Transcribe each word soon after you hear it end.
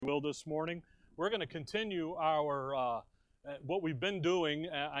this morning. We're going to continue our what we've been doing.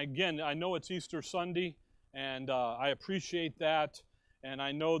 Again, I know it's Easter Sunday, and I appreciate that. And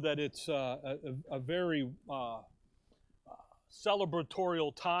I know that it's a very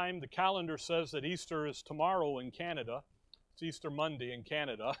celebratorial time. The calendar says that Easter is tomorrow in Canada. It's Easter Monday in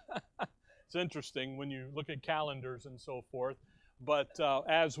Canada. It's interesting when you look at calendars and so forth. But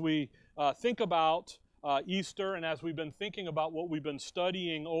as we think about Easter, and as we've been thinking about what we've been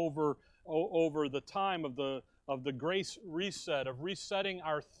studying over the time of the grace reset, of resetting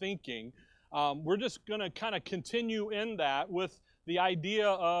our thinking, we're just going to kind of continue in that with the idea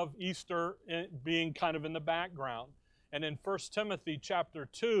of Easter being kind of in the background. And in 1 Timothy chapter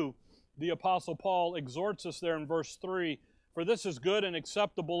 2, the Apostle Paul exhorts us there in verse 3, "For this is good and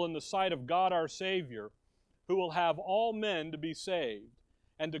acceptable in the sight of God our Savior, who will have all men to be saved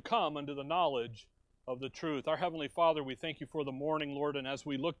and to come unto the knowledge of the truth." Our Heavenly Father, we thank you for the morning, Lord, and as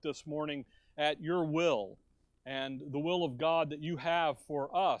we look this morning at your will and the will of God that you have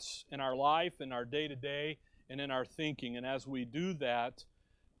for us in our life, in our day-to-day, and in our thinking, and as we do that,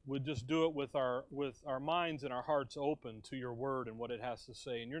 we'll just do it with our minds and our hearts open to your word and what it has to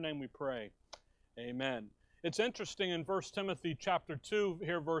say. In your name we pray. Amen. It's interesting in 1 Timothy chapter 2,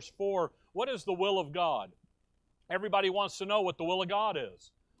 here verse 4, what is the will of God? Everybody wants to know what the will of God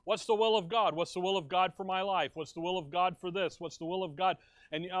is. What's the will of God? What's the will of God for my life? What's the will of God for this? What's the will of God?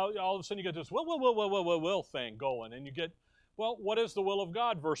 And all of a sudden you get this will thing going. And you get, well, what is the will of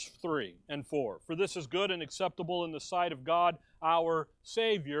God? Verse 3 and 4. "For this is good and acceptable in the sight of God, our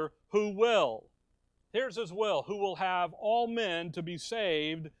Savior, who will." Here's His will. "Who will have all men to be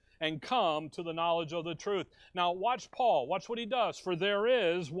saved and come to the knowledge of the truth." Now watch Paul. Watch what he does. "For there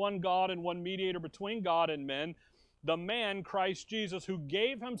is one God and one mediator between God and men, the man Christ Jesus, who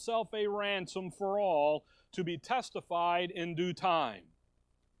gave himself a ransom for all, to be testified in due time."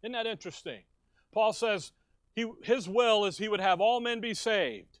 Isn't that interesting? Paul says his will is he would have all men be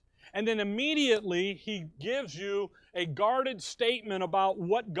saved. And then immediately he gives you a guarded statement about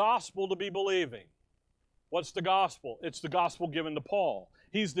what gospel to be believing. What's the gospel? It's the gospel given to Paul.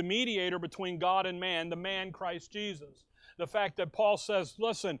 He's the mediator between God and man, the man Christ Jesus. The fact that Paul says,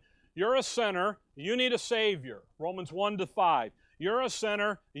 listen, you're a sinner, you need a Savior. Romans 1-5. You're a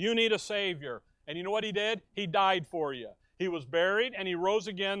sinner, you need a Savior. And you know what He did? He died for you. He was buried and He rose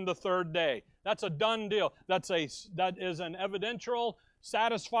again the third day. That's a done deal. That is an evidential,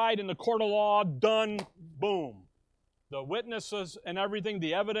 satisfied in the court of law, done, boom. The witnesses and everything,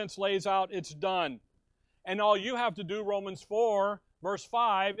 the evidence lays out, it's done. And all you have to do, Romans 4, verse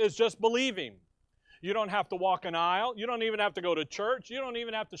 5, is just believe Him. You don't have to walk an aisle. You don't even have to go to church. You don't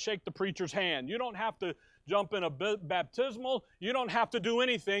even have to shake the preacher's hand. You don't have to jump in a baptismal. You don't have to do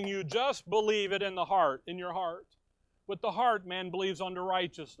anything. You just believe it in the heart, in your heart. With the heart, man believes unto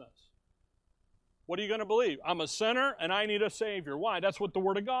righteousness. What are you going to believe? I'm a sinner and I need a Savior. Why? That's what the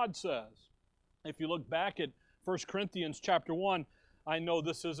Word of God says. If you look back at 1 Corinthians chapter 1, I know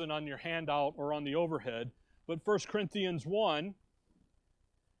this isn't on your handout or on the overhead, but 1 Corinthians 1,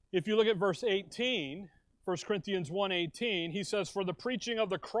 if you look at verse 18, 1 Corinthians 1:18, he says, "For the preaching of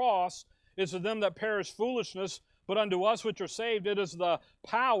the cross is to them that perish foolishness, but unto us which are saved it is the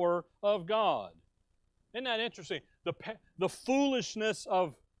power of God." Isn't that interesting? The foolishness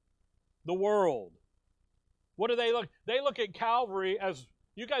of the world. What do they look? They look at Calvary as,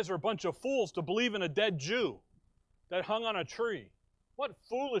 you guys are a bunch of fools to believe in a dead Jew that hung on a tree. What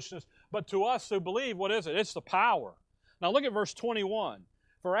foolishness. But to us who believe, what is it? It's the power. Now look at verse 21.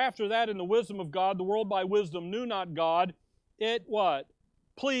 "For after that in the wisdom of God, the world by wisdom knew not God. It what?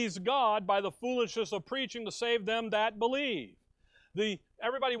 Pleased God by the foolishness of preaching to save them that believe."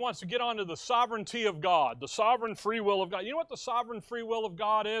 Everybody wants to get onto the sovereignty of God, the sovereign free will of God. You know what the sovereign free will of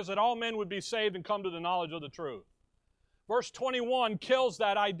God is? That all men would be saved and come to the knowledge of the truth. Verse 21 kills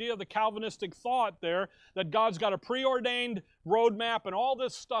that idea of the Calvinistic thought there, that God's got a preordained roadmap and all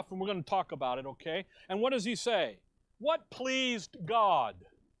this stuff, and we're going to talk about it, okay? And what does he say? What pleased God?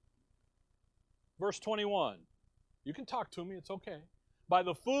 Verse 21. You can talk to me, it's okay. By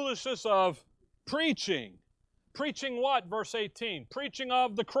the foolishness of preaching. Preaching what? Verse 18. Preaching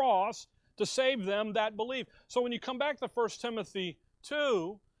of the cross to save them that believe. So when you come back to 1 Timothy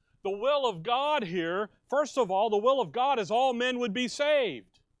 2, the will of God here, first of all, the will of God is all men would be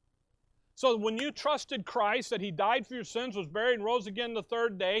saved. So when you trusted Christ, that He died for your sins, was buried, and rose again the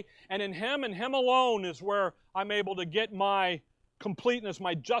third day, and in Him and Him alone is where I'm able to get my completeness,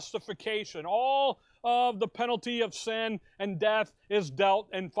 my justification. All of the penalty of sin and death is dealt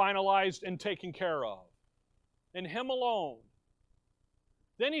and finalized and taken care of. In Him alone.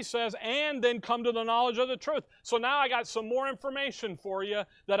 Then he says, and then come to the knowledge of the truth. So now I got some more information for you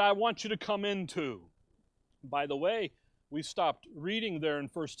that I want you to come into. By the way, we stopped reading there in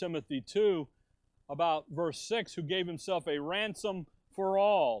 1 Timothy 2 about verse 6, who gave himself a ransom for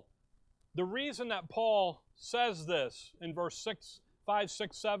all. The reason that Paul says this in verse 6, 5,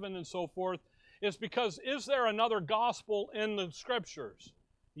 6, 7, and so forth is because, is there another gospel in the Scriptures?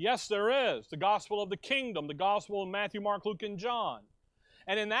 Yes, there is. The gospel of the kingdom, the gospel of Matthew, Mark, Luke, and John.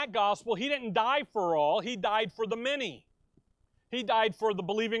 And in that gospel, he didn't die for all. He died for the many. He died for the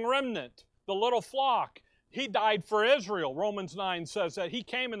believing remnant, the little flock. He died for Israel. Romans 9 says that he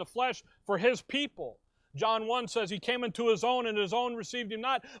came in the flesh for his people. John 1 says he came into his own, and his own received him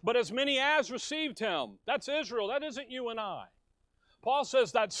not, but as many as received him. That's Israel. That isn't you and I. Paul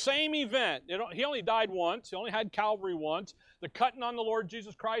says that same event, he only died once. He only had Calvary once. The cutting on the Lord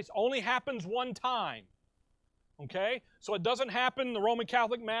Jesus Christ only happens one time. Okay? So it doesn't happen, the Roman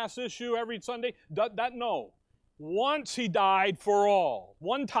Catholic Mass issue every Sunday. No. Once he died for all.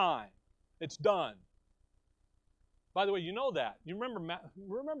 One time. It's done. By the way, you know that. You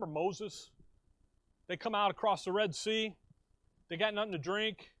remember Moses? They come out across the Red Sea. They got nothing to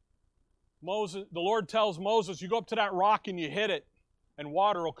drink. The Lord tells Moses, you go up to that rock and you hit it, and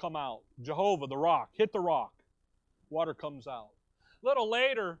water will come out. Jehovah, the rock. Hit the rock. Water comes out. A little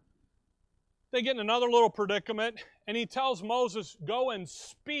later, they get in another little predicament, and he tells Moses, go and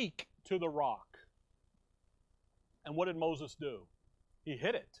speak to the rock. And what did Moses do? He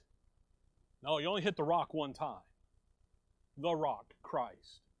hit it. No, he only hit the rock one time. The rock,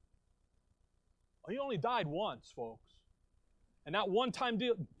 Christ. He only died once, folks. And that one-time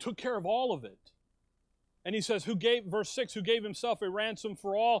deal took care of all of it. And he says, verse 6, who gave himself a ransom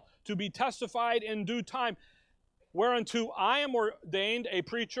for all to be testified in due time. Whereunto I am ordained a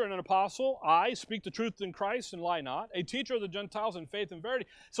preacher and an apostle. I speak the truth in Christ and lie not. A teacher of the Gentiles in faith and verity.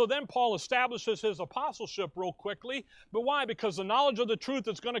 So then Paul establishes his apostleship real quickly. But why? Because the knowledge of the truth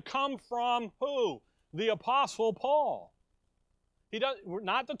is going to come from who? The apostle Paul.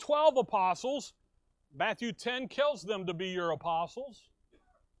 Not the 12 apostles. Matthew 10 kills them to be your apostles.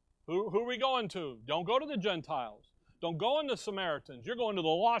 Who are we going to? Don't go to the Gentiles. Don't go into Samaritans. You're going to the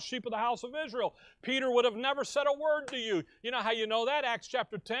lost sheep of the house of Israel. Peter would have never said a word to you. You know how you know that? Acts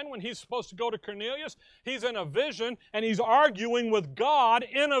chapter 10, when he's supposed to go to Cornelius, he's in a vision, and he's arguing with God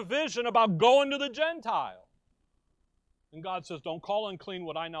in a vision about going to the Gentile. And God says, don't call unclean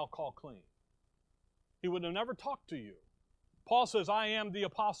what I now call clean. He would have never talked to you. Paul says, I am the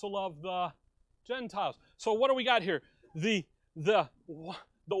apostle of the Gentiles. So what do we got here? The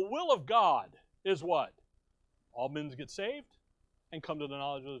will of God is what? All men get saved and come to the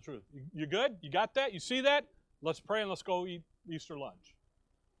knowledge of the truth. You good? You got that? You see that? Let's pray and let's go eat Easter lunch.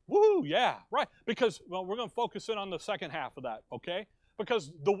 Woo, yeah, right. Because, well, we're going to focus in on the second half of that, okay? Because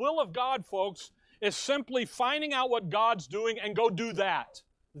the will of God, folks, is simply finding out what God's doing and go do that.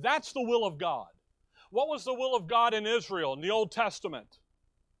 That's the will of God. What was the will of God in Israel in the Old Testament?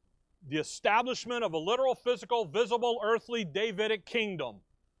 The establishment of a literal, physical, visible, earthly, Davidic kingdom,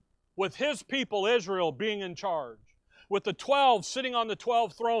 with his people, Israel, being in charge, with the 12 sitting on the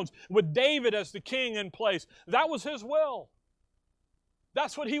 12 thrones, with David as the king in place. That was his will.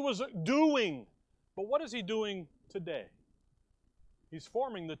 That's what he was doing. But what is he doing today? He's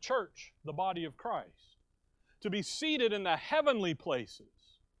forming the church, the body of Christ, to be seated in the heavenly places.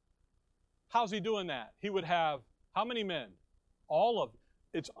 How's he doing that? He would have how many men? All of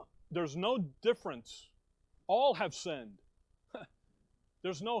it. There's no difference. All have sinned.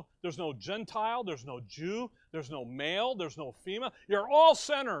 There's no Gentile, there's no Jew, there's no male, there's no female. You're all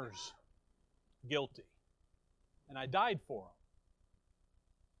sinners, guilty. And I died for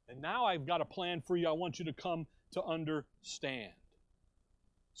them. And now I've got a plan for you I want you to come to understand.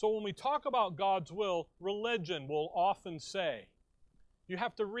 So when we talk about God's will, religion will often say, you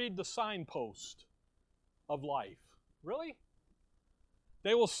have to read the signpost of life. Really?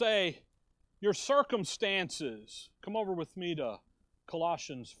 They will say, your circumstances, come over with me to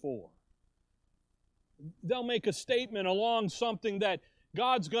Colossians 4. They'll make a statement along something that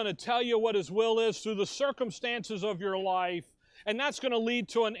God's going to tell you what His will is through the circumstances of your life, and that's going to lead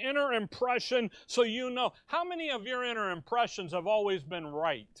to an inner impression so you know. How many of your inner impressions have always been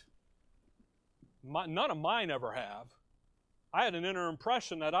right? None of mine ever have. I had an inner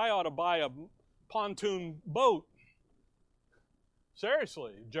impression that I ought to buy a pontoon boat.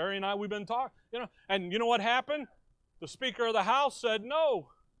 Seriously, Jerry and I, we've been talking, and you know what happened? The Speaker of the House said no.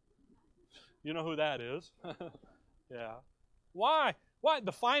 You know who that is. Yeah. Why? Why?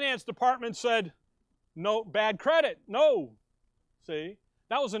 The finance department said no, bad credit. No. See?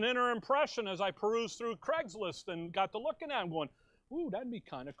 That was an inner impression as I perused through Craigslist and got to looking at them going, ooh, that'd be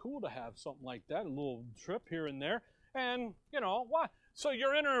kind of cool to have something like that, a little trip here and there. And, why? So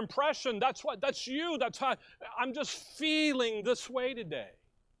your inner impression, that's you, that's how, I'm just feeling this way today.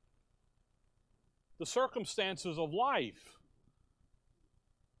 The circumstances of life.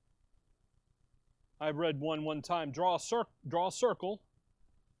 I read one time, draw a circle,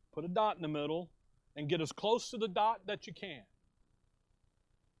 put a dot in the middle, and get as close to the dot that you can.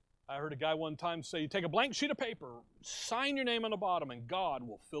 I heard a guy one time say, you take a blank sheet of paper, sign your name on the bottom, and God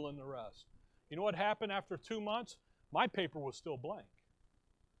will fill in the rest. You know what happened after 2 months? My paper was still blank.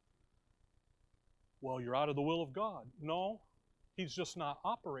 Well, you're out of the will of God. No, He's just not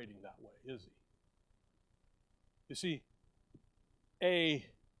operating that way, is He? You see,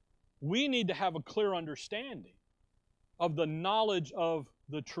 we need to have a clear understanding of the knowledge of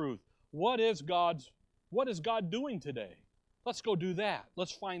the truth. What is God doing today? Let's go do that.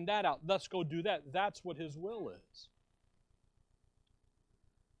 Let's find that out. Let's go do that. That's what His will is.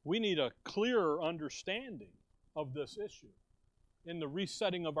 We need a clearer understanding of this issue in the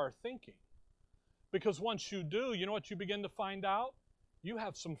resetting of our thinking. Because once you do, you know what you begin to find out? You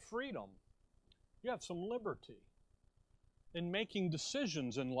have some freedom. You have some liberty in making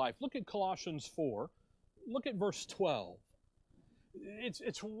decisions in life. Look at Colossians 4. Look at verse 12.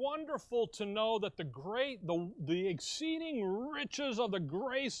 It's wonderful to know that the exceeding riches of the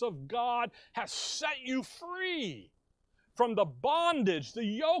grace of God has set you free from the bondage, the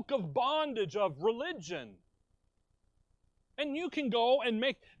yoke of bondage of religion. And you can go and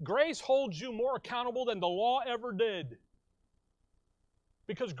grace holds you more accountable than the law ever did.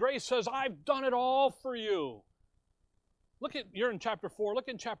 Because grace says, I've done it all for you. You're in chapter 4, look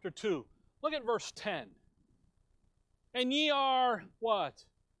in chapter 2. Look at verse 10. And ye are what?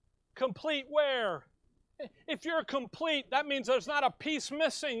 Complete where? If you're complete, that means there's not a piece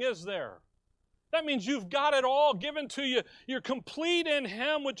missing, is there? That means you've got it all given to you. You're complete in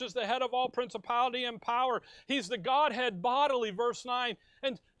Him, which is the head of all principality and power. He's the Godhead bodily, verse 9.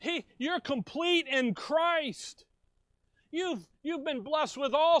 And you're complete in Christ. You've been blessed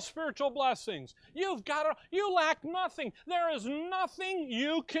with all spiritual blessings. You lack nothing. There is nothing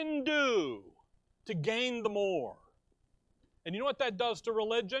you can do to gain the more. And you know what that does to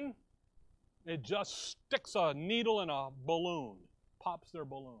religion? It just sticks a needle in a balloon, pops their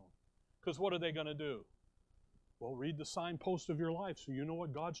balloon. Because what are they going to do? Well, read the signpost of your life so you know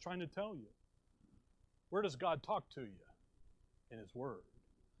what God's trying to tell you. Where does God talk to you? In His Word.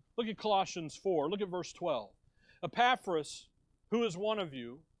 Look at Colossians 4. Look at verse 12. Epaphras, who is one of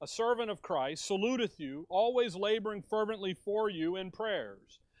you, a servant of Christ, saluteth you, always laboring fervently for you in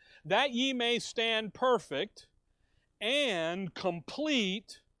prayers, that ye may stand perfect and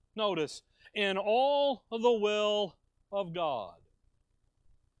complete, notice, in all the will of God.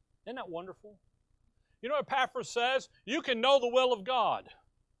 Isn't that wonderful? You know what Epaphras says? You can know the will of God.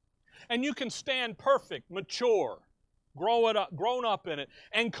 And you can stand perfect, mature, grown up in it,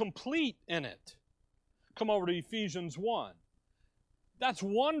 and complete in it. Come over to Ephesians 1. That's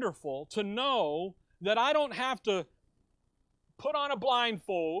wonderful to know that I don't have to put on a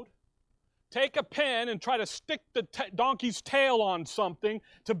blindfold, take a pen and try to stick the donkey's tail on something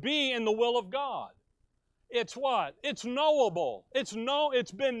to be in the will of God. It's what? It's knowable. It's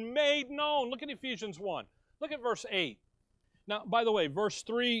been made known. Look at Ephesians 1. Look at verse 8. Now, by the way, verse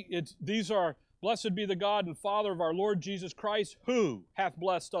 3, these are, blessed be the God and Father of our Lord Jesus Christ, who hath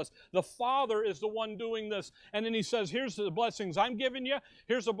blessed us. The Father is the one doing this. And then He says, here's the blessings I'm giving you.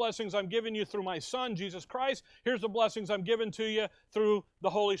 Here's the blessings I'm giving you through my Son, Jesus Christ. Here's the blessings I'm giving to you through the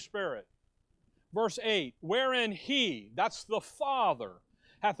Holy Spirit. Verse 8, wherein He, that's the Father,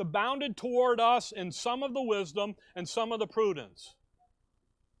 hath abounded toward us in some of the wisdom and some of the prudence.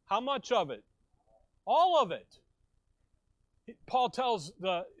 How much of it? All of it. Paul tells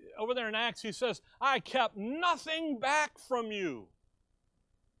over there in Acts, he says, I kept nothing back from you.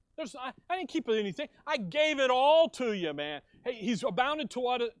 I didn't keep anything. I gave it all to you, man. Hey, He's abounded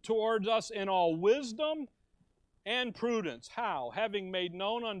towards us in all wisdom and prudence. How? Having made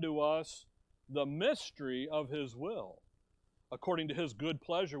known unto us the mystery of His will, according to His good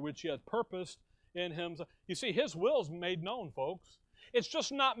pleasure, which He hath purposed in Him. You see, His will's made known, folks. It's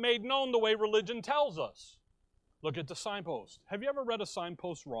just not made known the way religion tells us. Look at the signpost. Have you ever read a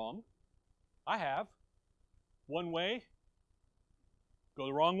signpost wrong? I have. One way, go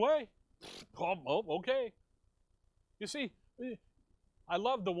the wrong way. Oh, okay. You see, I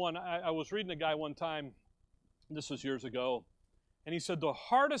love the one, I was reading a guy one time, this was years ago, and he said the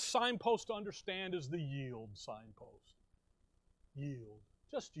hardest signpost to understand is the yield signpost. Yield.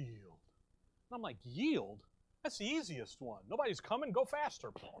 Just yield. And I'm like, yield? That's the easiest one. Nobody's coming, go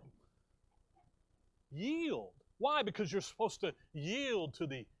faster. Yield. Why? Because you're supposed to yield to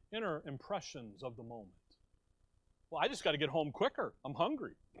the inner impressions of the moment. Well, I just got to get home quicker. I'm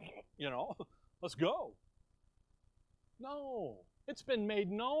hungry. Let's go. No, it's been made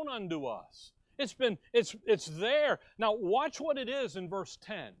known unto us. It's there. Now watch what it is in verse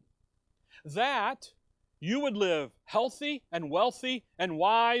 10. That you would live healthy and wealthy and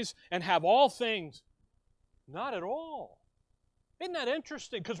wise and have all things. Not at all. Isn't that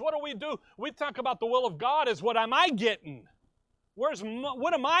interesting? Because what do? We talk about the will of God as what am I getting? What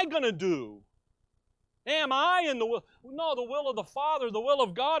am I going to do? Am I in the will? No, the will of the Father, the will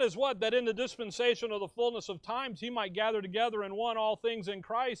of God is what? That in the dispensation of the fullness of times He might gather together in one all things in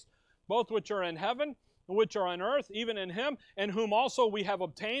Christ, both which are in heaven and which are on earth, even in Him, in whom also we have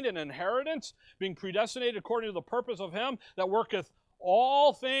obtained an inheritance, being predestinated according to the purpose of Him that worketh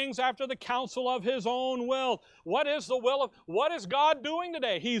all things after the counsel of His own will. What is God doing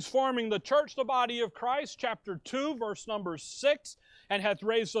today? He's forming the church, the body of Christ, chapter 2, verse number 6, and hath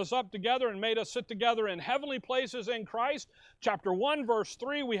raised us up together and made us sit together in heavenly places in Christ. Chapter 1, verse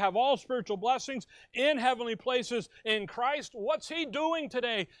 3, we have all spiritual blessings in heavenly places in Christ. What's He doing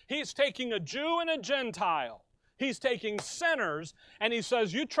today? He's taking a Jew and a Gentile. He's taking sinners, and He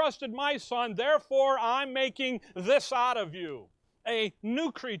says, you trusted my Son, therefore I'm making this out of you. A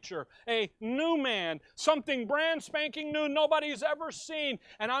new creature, a new man, something brand spanking new nobody's ever seen,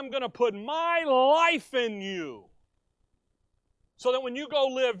 and I'm going to put my life in you so that when you go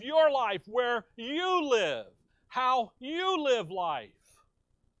live your life where you live, how you live life,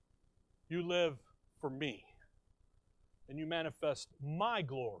 you live for me, and you manifest my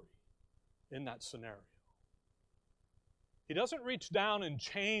glory in that scenario. He doesn't reach down and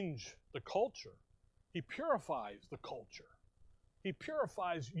change the culture. He purifies the culture. He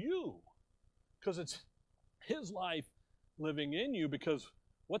purifies you because it's His life living in you, because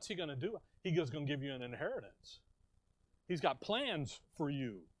what's He going to do? He's going to give you an inheritance. He's got plans for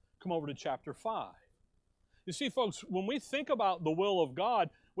you. Come over to chapter 5. You see, folks, when we think about the will of God,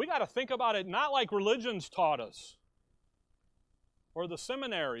 we got to think about it not like religion's taught us or the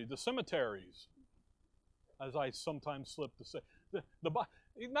cemeteries, as I sometimes slip to say.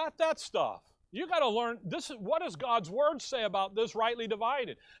 Not that stuff. You got to learn what does God's Word say about this rightly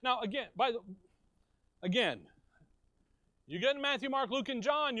divided? Now, again, you get in Matthew, Mark, Luke, and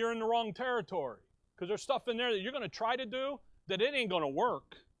John, you're in the wrong territory, because there's stuff in there that you're going to try to do that it ain't going to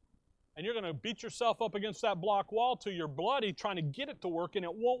work, and you're going to beat yourself up against that block wall till you're bloody trying to get it to work, and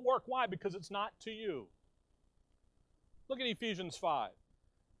it won't work. Why? Because it's not to you. Look at Ephesians 5,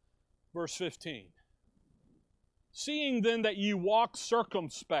 verse 15. Seeing then that ye walk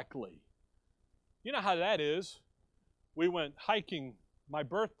circumspectly. You know how that is. We went hiking. My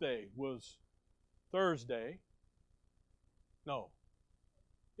birthday was Thursday. No.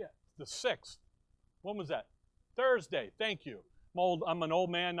 Yeah, the 6th. When was that? Thursday. Thank you. I'm an old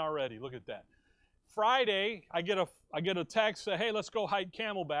man already. Look at that. Friday, I get a text, say, hey, let's go hike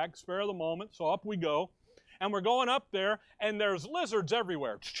Camelback, spare the moment. So up we go. And we're going up there, and there's lizards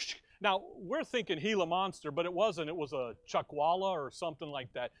everywhere. Now, we're thinking Gila monster, but it wasn't. It was a chuckwalla or something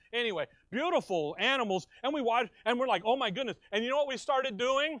like that. Anyway, beautiful animals, and we watched, and we're like, oh my goodness. And you know what we started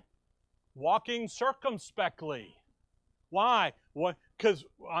doing? Walking circumspectly. Why? Because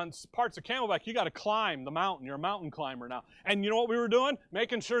on parts of Camelback, you got to climb the mountain. You're a mountain climber now. And you know what we were doing?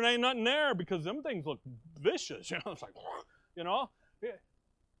 Making sure there ain't nothing there, because them things look vicious. It's like,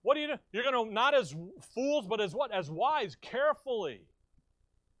 what do you do? You're going to, not as fools, but as what? As wise, carefully.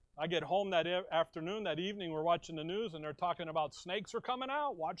 I get home that afternoon, that evening, we're watching the news, and they're talking about snakes are coming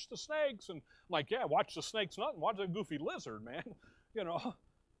out. Watch the snakes. And I'm like, yeah, watch the snakes, nothing. Watch that goofy lizard, man.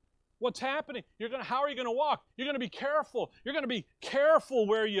 What's happening? How are you going to walk? You're going to be careful. You're going to be careful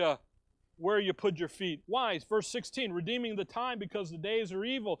where you put your feet. Why? Verse 16, redeeming the time because the days are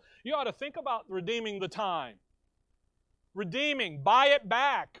evil. You ought to think about redeeming the time. Redeeming, buy it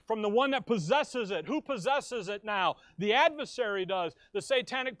back from the one that possesses it. Who possesses it now? The adversary does. The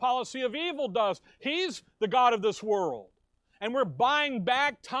satanic policy of evil does. He's the god of this world. And we're buying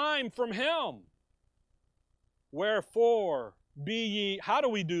back time from him. Wherefore be ye, how do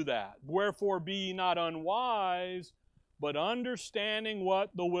we do that? Wherefore be ye not unwise, but understanding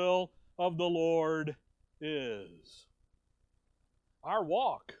what the will of the Lord is. Our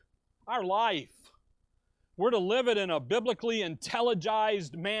walk, our life, we're to live it in a biblically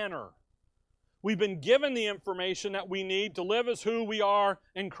intelligized manner. We've been given the information that we need to live as who we are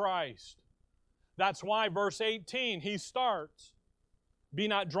in Christ. That's why verse 18, he starts, be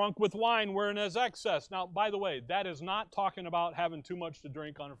not drunk with wine wherein is excess. Now, by the way, that is not talking about having too much to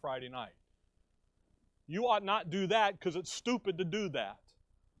drink on a Friday night. You ought not do that because it's stupid to do that.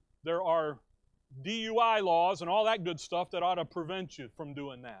 There are DUI laws and all that good stuff that ought to prevent you from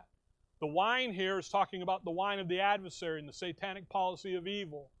doing that. The wine here is talking about the wine of the adversary and the satanic policy of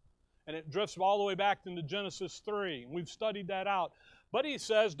evil. And it drifts all the way back into Genesis 3. We've studied that out. But he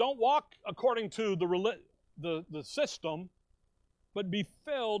says, don't walk according to the system, but be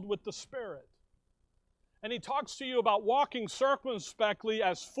filled with the Spirit. And he talks to you about walking circumspectly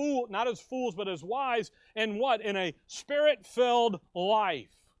as fools, not as fools, but as wise, in what? In a Spirit-filled life.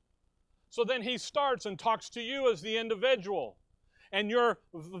 So then he starts and talks to you as the individual. And your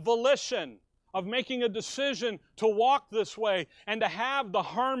volition of making a decision to walk this way and to have the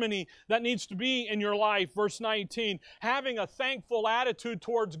harmony that needs to be in your life, verse 19. Having a thankful attitude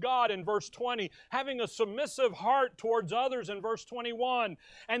towards God in verse 20. Having a submissive heart towards others in verse 21.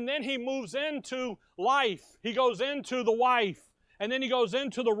 And then he moves into life. He goes into the wife. And then he goes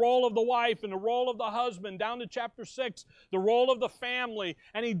into the role of the wife and the role of the husband, down to chapter 6, the role of the family.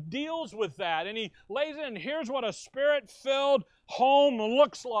 And he deals with that. And he lays it in. Here's what a Spirit-filled home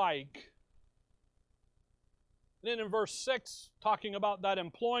looks like. Then in verse 6, talking about that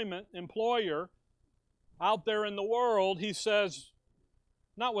employer out there in the world, he says,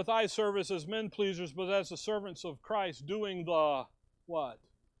 not with eye service as men pleasers, but as the servants of Christ, doing the what?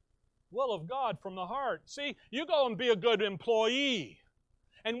 Will of God from the heart. See, you go and be a good employee.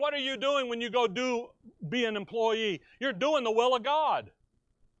 And what are you doing when you go be an employee? You're doing the will of God.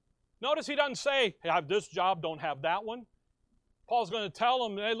 Notice he doesn't say, hey, I have this job, don't have that one. Paul's going to tell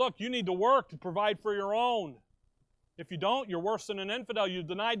them, hey, look, you need to work to provide for your own. If you don't, you're worse than an infidel. You've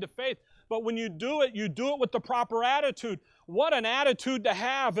denied the faith. But when you do it with the proper attitude. What an attitude to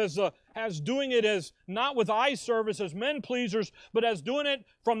have as doing it as not with eye service as men pleasers, but as doing it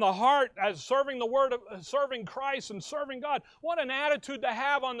from the heart, as serving the Word, serving Christ and serving God. What an attitude to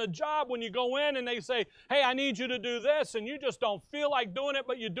have on the job when you go in and they say, hey, I need you to do this, and you just don't feel like doing it,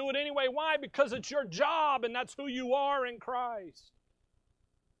 but you do it anyway. Why? Because it's your job, and that's who you are in Christ.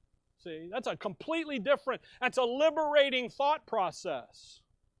 See, that's a completely different, that's a liberating thought process.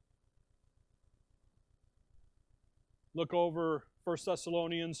 Look over 1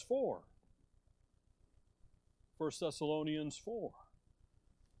 Thessalonians 4. 1 Thessalonians 4.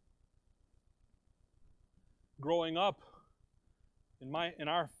 Growing up in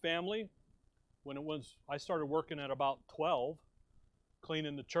our family, I started working at about 12,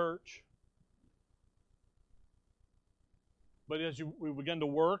 cleaning the church. But as we began to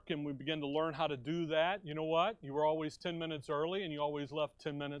work and we began to learn how to do that, you know what? You were always 10 minutes early and you always left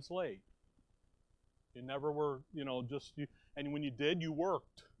 10 minutes late. You never were, and when you did, you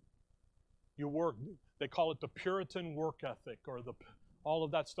worked. You worked. They call it the Puritan work ethic or all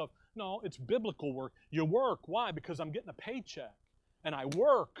of that stuff. No, it's biblical work. You work. Why? Because I'm getting a paycheck and I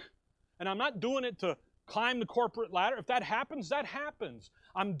work. And I'm not doing it to climb the corporate ladder. If that happens, that happens.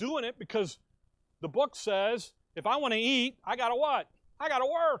 I'm doing it because the book says, if I want to eat, I got to what? I got to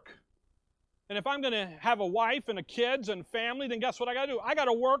work. And if I'm going to have a wife and kids and family, then guess what I got to do? I got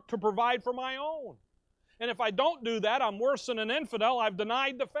to work to provide for my own. And if I don't do that, I'm worse than an infidel. I've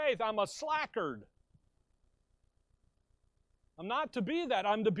denied the faith. I'm a slackard. I'm not to be that.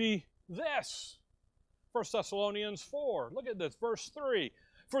 I'm to be this. 1 Thessalonians 4. Look at this, verse 3.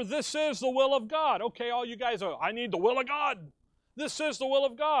 For this is the will of God. Okay, all you guys are, I need the will of God. This is the will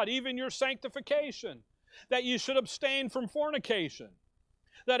of God, even your sanctification. That you should abstain from fornication,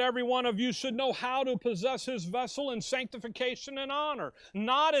 that every one of you should know how to possess his vessel in sanctification and honor,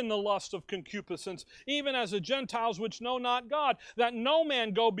 not in the lust of concupiscence, even as the Gentiles which know not God, that no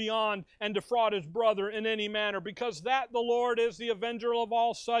man go beyond and defraud his brother in any manner, because that the Lord is the avenger of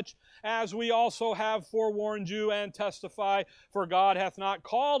all such, as we also have forewarned you and testify, for God hath not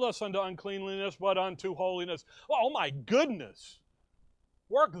called us unto uncleanliness, but unto holiness. Oh my goodness!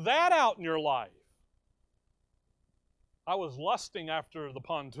 Work that out in your life. I was lusting after the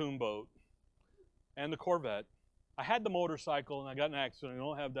pontoon boat and the Corvette. I had the motorcycle and I got in an accident. I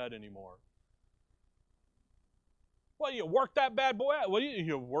don't have that anymore. Well, you work that bad boy out. What do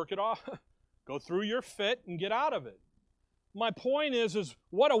you work it off? Go through your fit and get out of it. My point is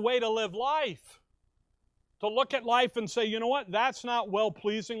what a way to live life. To look at life and say, you know what, that's not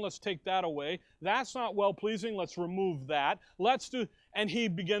well-pleasing, let's take that away. That's not well-pleasing, let's remove that. And he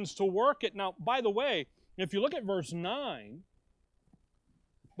begins to work it. Now, by the way, if you look at verse 9,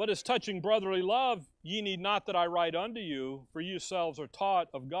 but as touching brotherly love, ye need not that I write unto you, for yourselves are taught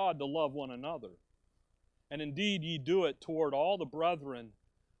of God to love one another. And indeed ye do it toward all the brethren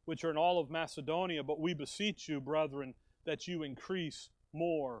which are in all of Macedonia, but we beseech you, brethren, that you increase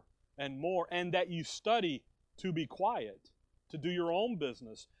more and more, and that you study to be quiet, to do your own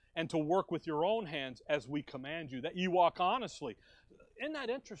business, and to work with your own hands as we command you, that you walk honestly. Isn't that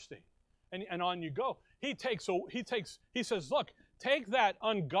interesting? and on you go. He says, look, take that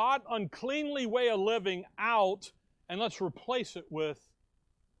uncleanly way of living out, and let's replace it with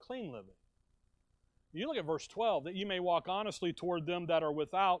clean living. You look at verse 12, that you may walk honestly toward them that are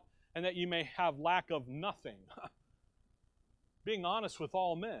without, and that you may have lack of nothing. Being honest with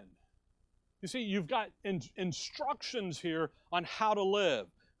all men. You see, you've got instructions here on how to live.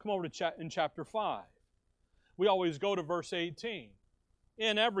 Come over to in chapter 5. We always go to verse 18.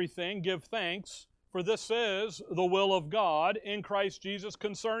 In everything give thanks, for this is the will of God in Christ Jesus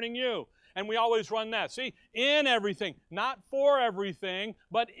concerning you. And we always run that. See, in everything, not for everything,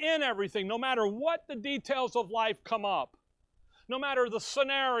 but in everything. No matter what the details of life come up, no matter the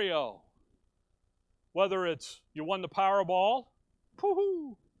scenario, whether it's you won the Powerball,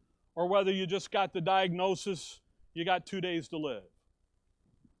 pooh, or whether you just got the diagnosis, you got 2 days to live.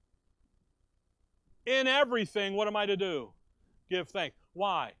 In everything, what am I to do? Give thanks.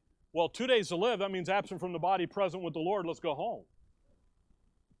 Why? Well, 2 days to live, that means absent from the body, present with the Lord. Let's go home.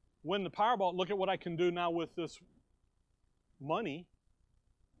 Win the Powerball, look at what I can do now with this money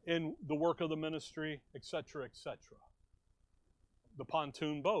in the work of the ministry, etc., etc. The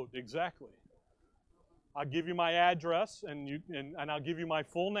pontoon boat, exactly. I'll give you my address and I'll give you my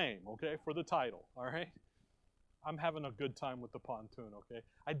full name, okay, for the title, all right? I'm having a good time with the pontoon, okay?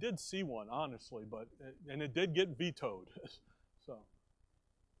 I did see one, honestly, and it did get vetoed. So,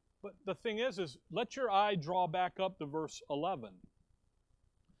 but the thing is let your eye draw back up to verse 11.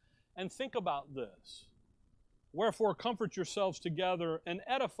 And think about this. Wherefore comfort yourselves together and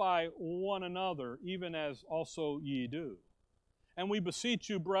edify one another, even as also ye do. And we beseech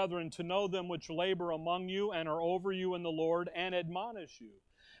you, brethren, to know them which labor among you and are over you in the Lord, and admonish you,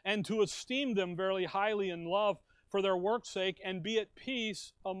 and to esteem them very highly in love for their work's sake, and be at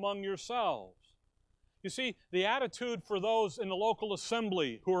peace among yourselves. You see, the attitude for those in the local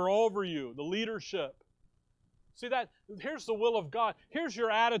assembly who are over you, the leadership, see that, here's the will of God. Here's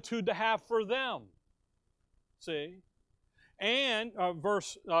your attitude to have for them. See? And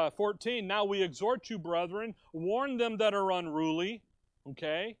verse 14, now we exhort you, brethren, warn them that are unruly,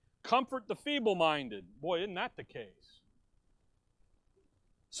 okay? Comfort the feeble-minded. Boy, isn't that the case?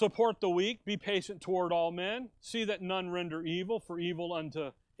 Support the weak, be patient toward all men. See that none render evil for evil unto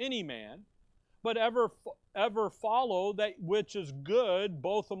any man, but ever follow that which is good,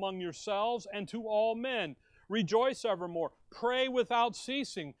 both among yourselves and to all men. Rejoice evermore. Pray without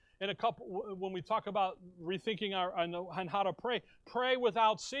ceasing. When we talk about rethinking on how to pray, pray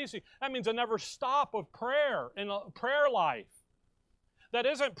without ceasing. That means a never stop of prayer in a prayer life. That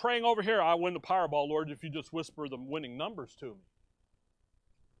isn't praying over here, I win the Powerball, Lord, if you just whisper the winning numbers to me.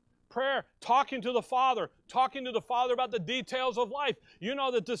 Prayer, talking to the Father about the details of life. You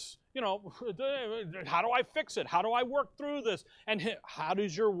know that this, how do I fix it? How do I work through this? And how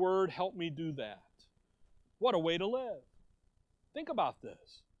does your word help me do that? What a way to live. Think about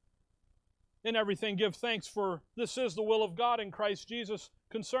this. In everything give thanks, for this is the will of God in Christ Jesus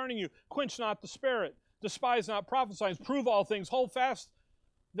concerning you. Quench not the spirit, despise not prophesying, prove all things, hold fast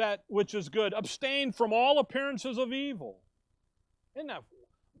that which is good, abstain from all appearances of evil.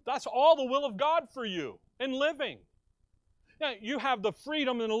 That's all the will of God for you in living. Now, you have the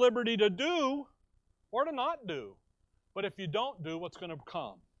freedom and the liberty to do or to not do. But if you don't do, what's going to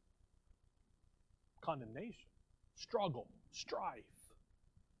come? Condemnation, struggle, strife.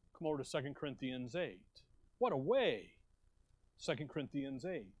 Come over to 2 Corinthians 8. What a way. 2 Corinthians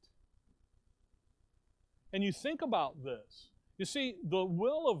 8. And you think about this. You see, the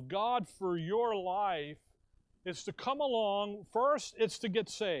will of God for your life is to come along. First, it's to get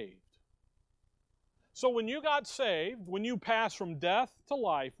saved. So when you got saved, when you passed from death to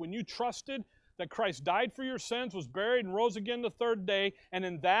life, when you trusted that Christ died for your sins, was buried, and rose again the third day, and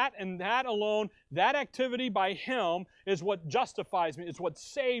in that and that alone, that activity by Him is what justifies me. It's what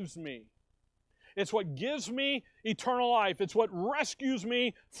saves me. It's what gives me eternal life. It's what rescues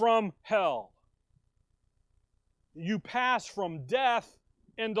me from hell. You pass from death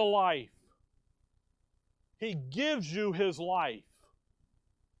into life. He gives you His life.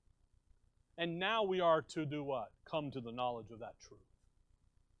 And now we are to do what? Come to the knowledge of that truth.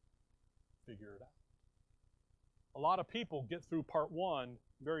 Figure it out. A lot of people get through part 1,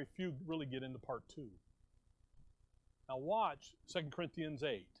 very few really get into part 2. Now watch 2 Corinthians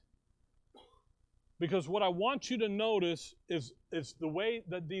 8. Because what I want you to notice is the way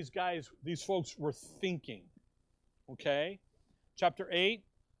that these folks were thinking. Okay? Chapter 8,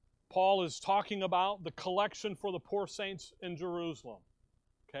 Paul is talking about the collection for the poor saints in Jerusalem.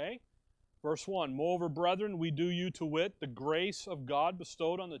 Okay? Verse 1, moreover, brethren, we do you to wit the grace of God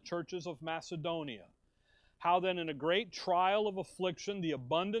bestowed on the churches of Macedonia, How then in a great trial of affliction, the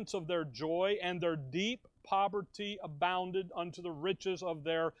abundance of their joy and their deep poverty abounded unto the riches of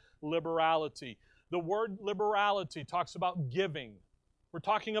their liberality. The word liberality talks about giving. We're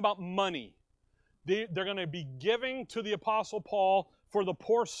talking about money. They're going to be giving to the Apostle Paul for the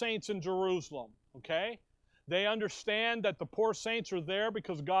poor saints in Jerusalem. Okay? They understand that the poor saints are there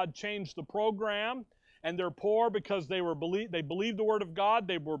because God changed the program. And they're poor because they believed the Word of God.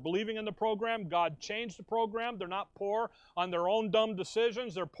 They were believing in the program. God changed the program. They're not poor on their own dumb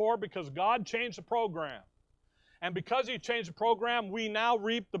decisions. They're poor because God changed the program. And because He changed the program, we now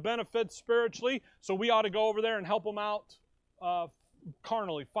reap the benefits spiritually. So we ought to go over there and help them out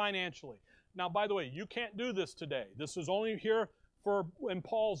carnally, financially. Now, by the way, you can't do this today. This is only here in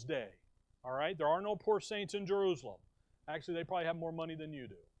Paul's day. All right? There are no poor saints in Jerusalem. Actually, they probably have more money than you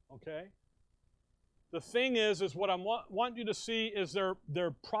do. Okay? The thing is what I want you to see is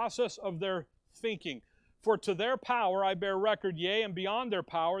their process of their thinking. For to their power I bear record, yea, and beyond their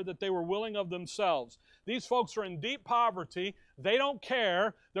power, that they were willing of themselves. These folks are in deep poverty. They don't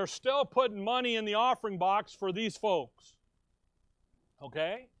care. They're still putting money in the offering box for these folks.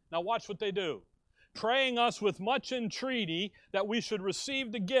 Okay? Now watch what they do. Praying us with much entreaty that we should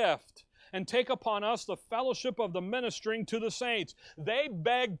receive the gift and take upon us the fellowship of the ministering to the saints. They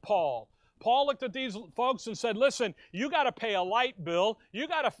begged Paul. Paul looked at these folks and said, listen, you got to pay a light bill. You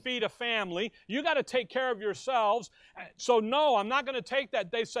got to feed a family. You got to take care of yourselves. So no, I'm not going to take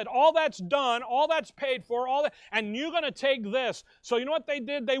that. They said, all that's done, all that's paid for, all that, and you're going to take this. So you know what they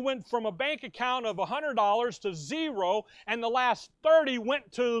did? They went from a bank account of $100 to zero, and the last 30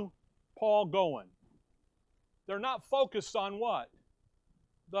 went to Paul going. They're not focused on what?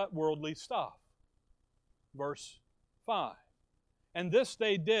 The worldly stuff. Verse 5. And this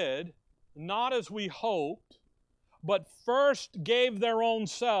they did, not as we hoped, but first gave their own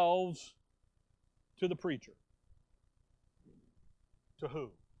selves to the preacher. To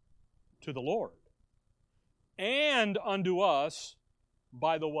who? To the Lord. And unto us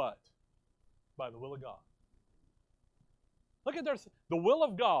by the what? By the will of God. Look at the will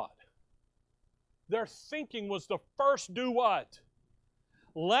of God. Their thinking was to first do what?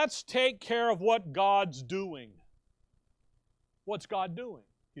 Let's take care of what God's doing. What's God doing?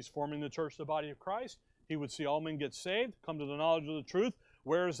 He's forming the church, the body of Christ. He would see all men get saved, come to the knowledge of the truth.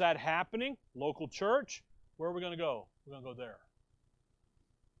 Where is that happening? Local church. Where are we going to go? We're going to go there.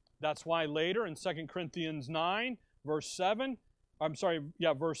 That's why later in 2 Corinthians 9, verse 7,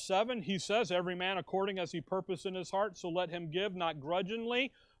 verse 7, he says, every man according as he purposed in his heart, so let him give, not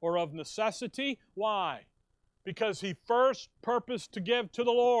grudgingly or of necessity. Why? Because he first purposed to give to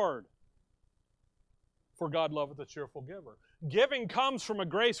the Lord. For God loveth a cheerful giver. Giving comes from a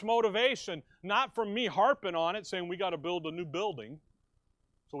grace motivation, not from me harping on it, saying we got to build a new building.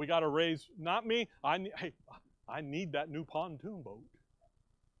 So we got to raise, not me, I need that new pontoon boat.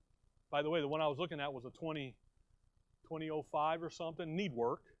 By the way, the one I was looking at was a 2005 or something, need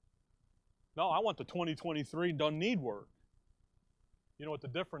work. No, I want the 2023, doesn't need work. You know what the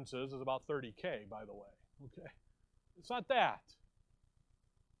difference is about $30K, by the way. Okay? It's not that.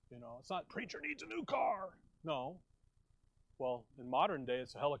 You know, it's not, preacher needs a new car. No. Well, in modern day,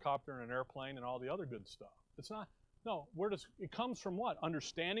 it's a helicopter and an airplane and all the other good stuff. It's not. No, it comes from what?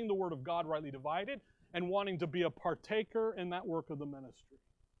 Understanding the Word of God rightly divided and wanting to be a partaker in that work of the ministry.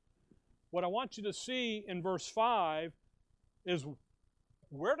 What I want you to see in verse 5 is,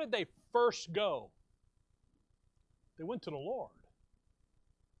 where did they first go? They went to the Lord.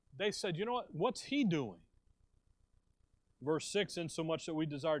 They said, you know what? What's He doing? Verse 6, insomuch that we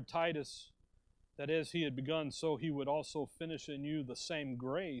desired Titus, that as he had begun, so he would also finish in you the same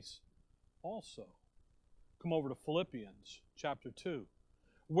grace also. Come over to Philippians chapter 2.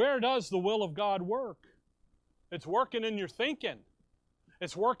 Where does the will of God work? It's working in your thinking.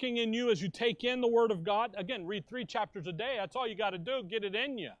 It's working in you as you take in the Word of God. Again, read 3 chapters a day. That's all you got to do. Get it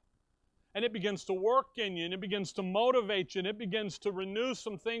in you. And it begins to work in you, and it begins to motivate you, and it begins to renew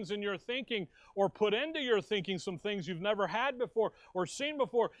some things in your thinking, or put into your thinking some things you've never had before or seen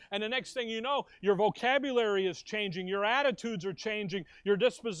before. And the next thing you know, your vocabulary is changing, your attitudes are changing, your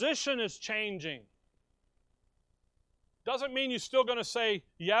disposition is changing. Doesn't mean you're still going to say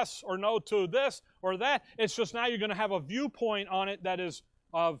yes or no to this or that. It's just now you're going to have a viewpoint on it that is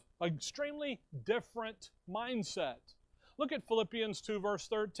of an extremely different mindset. Look at Philippians 2, verse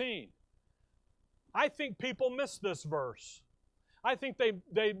 13. I think people miss this verse. I think they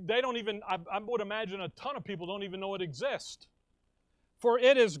don't even, I would imagine a ton of people don't even know it exists. For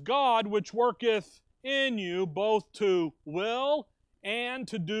it is God which worketh in you both to will and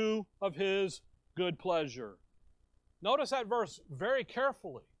to do of His good pleasure. Notice that verse very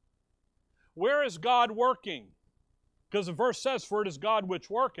carefully. Where is God working? Because the verse says, for it is God which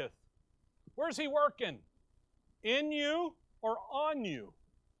worketh. Where's He working? In you or on you?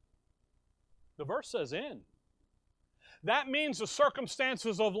 The verse says in. That means the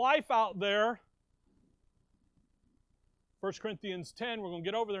circumstances of life out there, 1 Corinthians 10, we're going to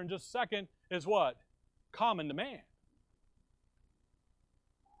get over there in just a second, is what? Common to man.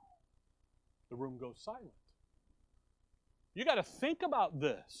 The room goes silent. You got to think about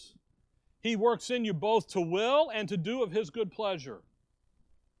this. He works in you both to will and to do of His good pleasure.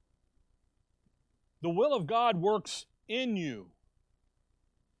 The will of God works in you.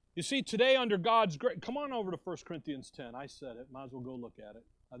 You see, today under God's grace, come on over to 1 Corinthians 10. I said it. Might as well go look at it.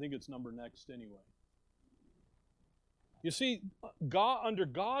 I think it's number next anyway. You see, under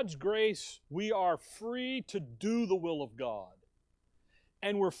God's grace, we are free to do the will of God.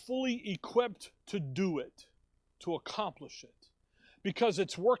 And we're fully equipped to do it, to accomplish it, because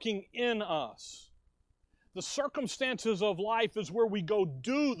it's working in us. The circumstances of life is where we go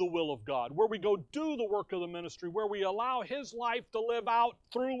do the will of God, where we go do the work of the ministry, where we allow His life to live out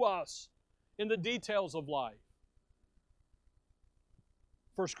through us in the details of life.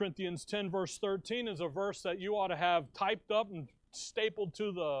 1 Corinthians 10 verse 13 is a verse that you ought to have typed up and stapled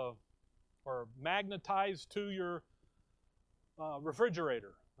to or magnetized to your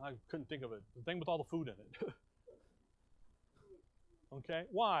refrigerator. I couldn't think of it. The thing with all the food in it. Okay,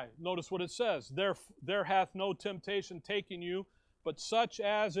 why? Notice what it says. There hath no temptation taken you, but such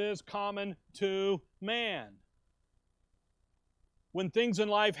as is common to man. When things in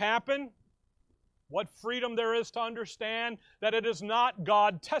life happen, what freedom there is to understand that it is not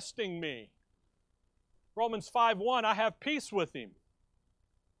God testing me. Romans 5:1, I have peace with Him.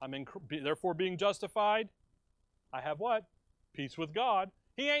 Therefore being justified, I have what? Peace with God.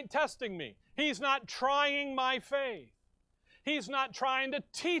 He ain't testing me. He's not trying my faith. He's not trying to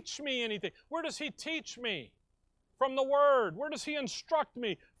teach me anything. Where does He teach me? From the Word. Where does He instruct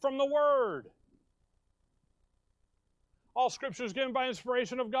me? From the Word. All Scripture is given by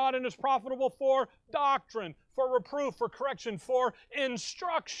inspiration of God and is profitable for doctrine, for reproof, for correction, for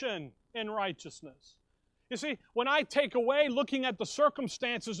instruction in righteousness. You see, when I take away looking at the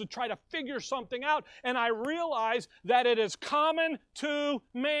circumstances to try to figure something out, and I realize that it is common to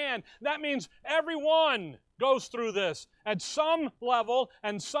man, that means everyone goes through this at some level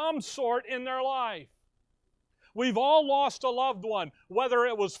and some sort in their life. We've all lost a loved one, whether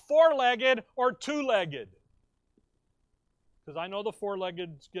it was four-legged or two-legged. Because I know the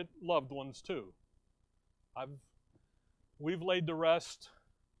four-leggeds get loved ones too. We've laid to rest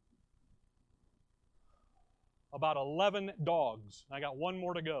about 11 dogs. I got one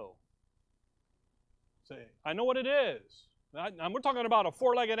more to go. Say, I know what it is. We're talking about a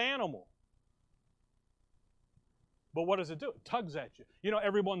four-legged animal. But what does it do? It tugs at you. You know,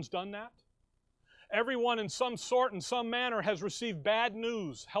 everyone's done that. Everyone in some sort, in some manner, has received bad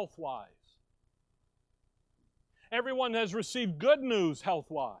news health-wise. Everyone has received good news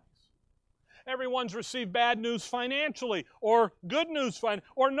health-wise. Everyone's received bad news financially, or good news,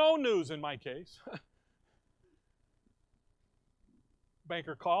 or no news in my case.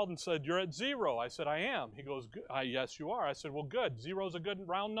 Banker called and said, you're at zero. I said, I am. He goes, yes, you are. I said, well, good. Zero's a good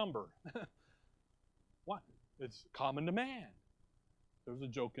round number. What? It's common to man. There was a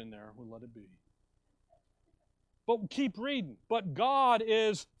joke in there. We'll let it be. But keep reading. But God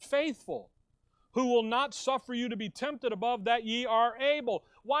is faithful, who will not suffer you to be tempted above that ye are able.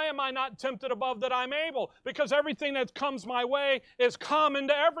 Why am I not tempted above that I'm able? Because everything that comes my way is common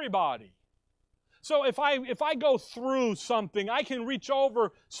to everybody. So if I go through something, I can reach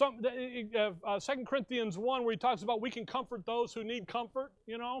over 2 Corinthians 1 where he talks about we can comfort those who need comfort,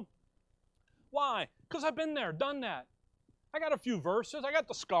 you know. Why? Because I've been there, done that. I got a few verses. I got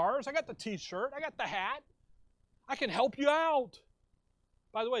the scars. I got the t-shirt. I got the hat. I can help you out.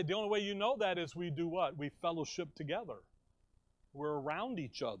 By the way, the only way you know that is we do what? We fellowship together. We're around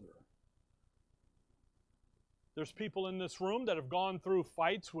each other. There's people in this room that have gone through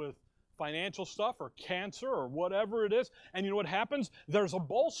fights with financial stuff or cancer or whatever it is. And you know what happens? There's a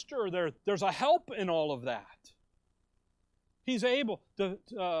bolster there. There's a help in all of that. He's able to,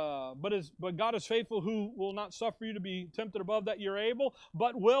 but God is faithful, who will not suffer you to be tempted above that you're able,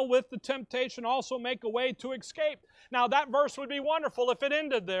 but will with the temptation also make a way to escape. Now that verse would be wonderful if it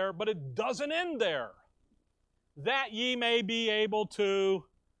ended there, but it doesn't end there. That ye may be able to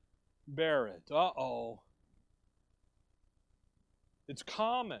bear it. Uh-oh. It's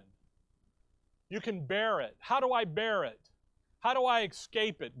common. You can bear it. How do I bear it? How do I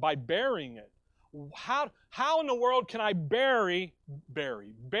escape it? By bearing it. How in the world can I bear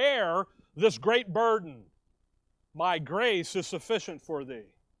this great burden? My grace is sufficient for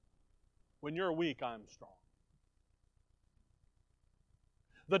thee. When you're weak, I'm strong.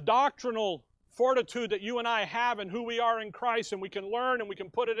 The doctrinal fortitude that you and I have in who we are in Christ, and we can learn and we can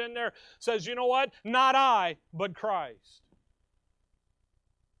put it in there, says, you know what? Not I, but Christ.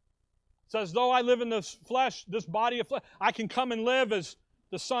 It says, though I live in this flesh, this body of flesh, I can come and live as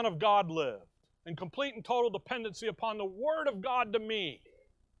the Son of God lived, in complete and total dependency upon the Word of God to me.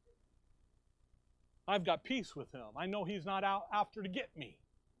 I've got peace with Him. I know He's not out after to get me.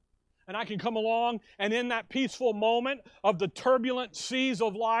 And I can come along and in that peaceful moment of the turbulent seas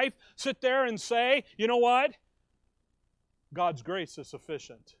of life, sit there and say, you know what? God's grace is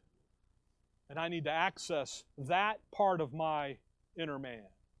sufficient. And I need to access that part of my inner man.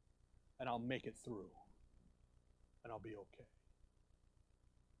 And I'll make it through. And I'll be okay.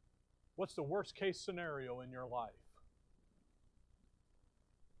 What's the worst case scenario in your life?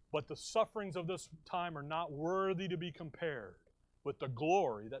 But the sufferings of this time are not worthy to be compared with the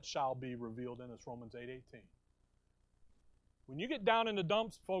glory that shall be revealed in us, Romans 8:18. When you get down in the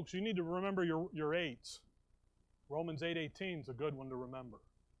dumps, folks, you need to remember your eights. Romans 8:18 is a good one to remember.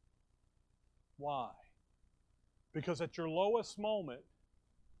 Why? Because at your lowest moment,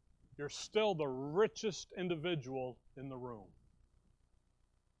 you're still the richest individual in the room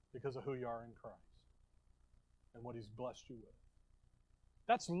because of who you are in Christ and what He's blessed you with.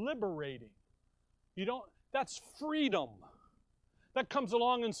 That's liberating. That's freedom. That comes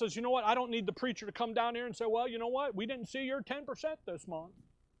along and says, you know what, I don't need the preacher to come down here and say, well, you know what, we didn't see your 10% this month.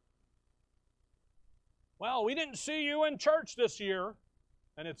 Well, we didn't see you in church this year,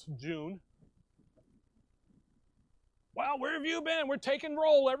 and it's June. Well, where have you been? We're taking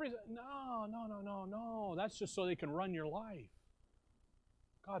roll every... No. That's just so they can run your life.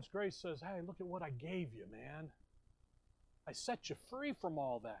 God's grace says, hey, look at what I gave you, man. I set you free from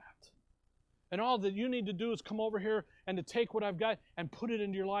all that. And all that you need to do is come over here and to take what I've got and put it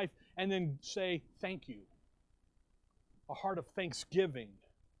into your life and then say thank you. A heart of thanksgiving.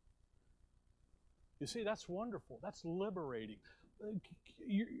 You see, that's wonderful. That's liberating.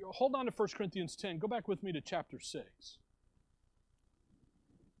 Hold on to 1 Corinthians 10. Go back with me to chapter 6.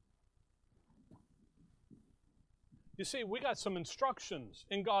 You see, we got some instructions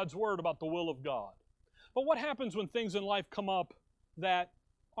in God's Word about the will of God. But what happens when things in life come up that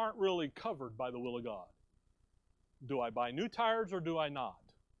aren't really covered by the will of God? Do I buy new tires or do I not?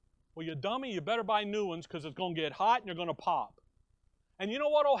 Well, you dummy, you better buy new ones because it's going to get hot and you're going to pop. And you know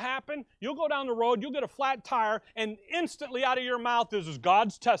what will happen? You'll go down the road, you'll get a flat tire, and instantly out of your mouth is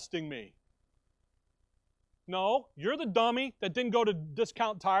God's testing me. No, you're the dummy that didn't go to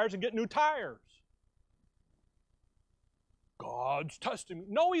Discount Tires and get new tires. God's testing me.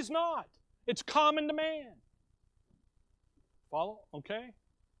 No, He's not. It's common to man. Follow? Okay?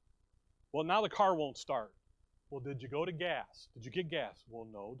 Well, now the car won't start. Well, did you go to gas? Did you get gas? Well,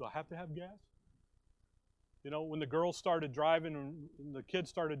 no. Do I have to have gas? You know, when the girls started driving and the kids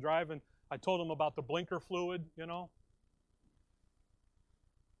started driving, I told them about the blinker fluid, you know.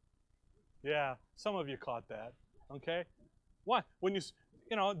 Yeah, some of you caught that, okay? Why? When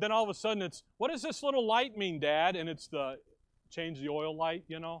then all of a sudden it's, what does this little light mean, Dad? And it's the, change the oil light,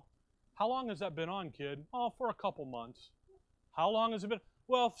 you know. How long has that been on, kid? Oh, for a couple months. How long has it been?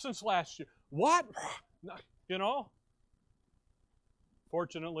 Well, since last year. What? You know?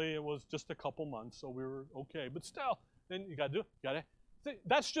 Fortunately, it was just a couple months, so we were okay. But still, then you got to do it.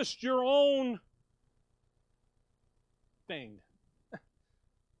 That's just your own thing.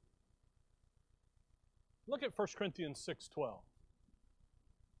 Look at 1 Corinthians 6:12.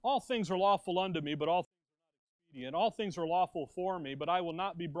 All things are lawful unto me, but all things are not expedient. All things are lawful for me, but I will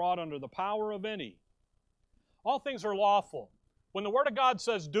not be brought under the power of any. All things are lawful. When the Word of God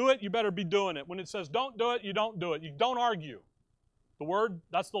says do it, you better be doing it. When it says don't do it, you don't do it. You don't argue. The Word,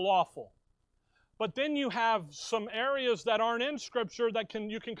 that's the lawful. But then you have some areas that aren't in Scripture that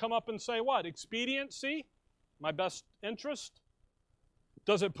you can come up and say what? Expediency? My best interest?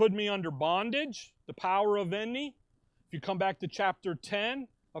 Does it put me under bondage? The power of any? If you come back to chapter 10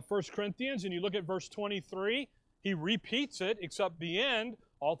 of 1 Corinthians and you look at verse 23, he repeats it except the end.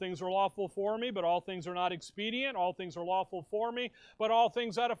 All things are lawful for me, but all things are not expedient. All things are lawful for me, but all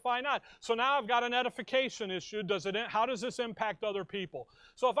things edify not. So now I've got an edification issue. How does this impact other people?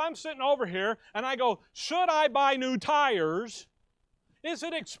 So if I'm sitting over here and I go, should I buy new tires? Is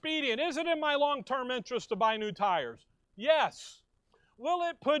it expedient? Is it in my long-term interest to buy new tires? Yes. Will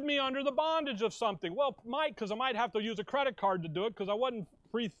it put me under the bondage of something? Well, it might, because I might have to use a credit card to do it because I wasn't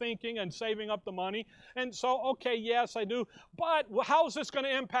pre-thinking and saving up the money. And so, okay, yes, I do. But how is this going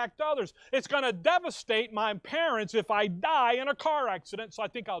to impact others? It's going to devastate my parents if I die in a car accident, so I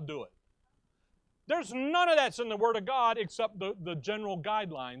think I'll do it. There's none of that's in the Word of God except the general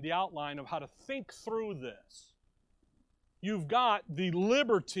guideline, the outline of how to think through this. You've got the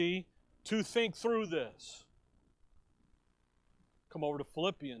liberty to think through this. Come over to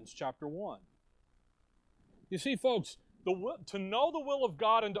Philippians chapter 1. You see, folks, to know the will of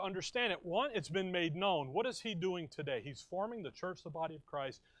God and to understand it, one, it's been made known. What is He doing today? He's forming the church, the body of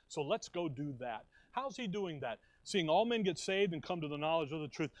Christ. So let's go do that. How's He doing that? Seeing all men get saved and come to the knowledge of the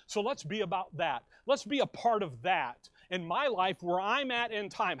truth. So let's be about that. Let's be a part of that in my life where I'm at in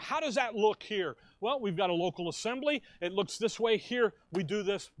time. How does that look here? Well, we've got a local assembly. It looks this way here. We do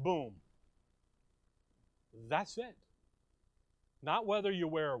this, boom. That's it. Not whether you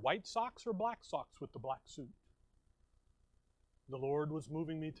wear white socks or black socks with the black suit. The Lord was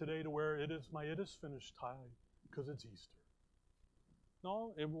moving me today to wear my it is finished tie because it's Easter.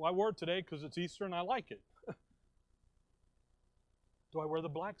 No, I wore it today because it's Easter and I like it. Do I wear the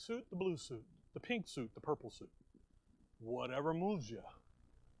black suit, the blue suit, the pink suit, the purple suit? Whatever moves you.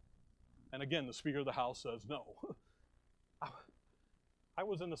 And again, the Speaker of the House says no. I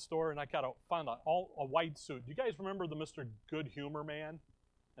was in the store and I found a white suit. You guys remember the Mr. Good Humor man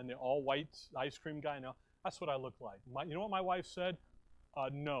and the all-white ice cream guy? No, that's what I look like. You know what my wife said?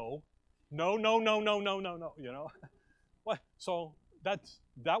 No. No. You know? What? So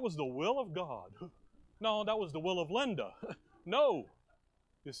that was the will of God. No, that was the will of Linda. No.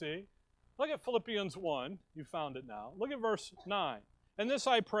 You see? Look at Philippians 1. You found it now. Look at verse 9. And this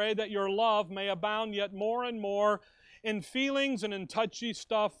I pray, that your love may abound yet more and more in feelings and in touchy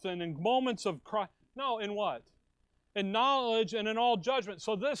stuff and in moments of cry. No, in what? In knowledge and in all judgment.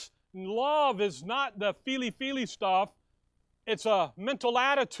 So this love is not the feely stuff. It's a mental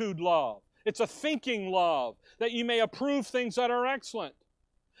attitude love. It's a thinking love, that you may approve things that are excellent,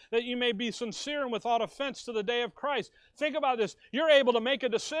 that you may be sincere and without offense to the day of Christ. Think about this. You're able to make a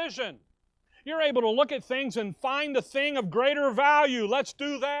decision. You're able to look at things and find the thing of greater value. Let's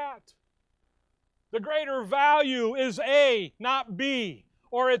do that. The greater value is A, not B.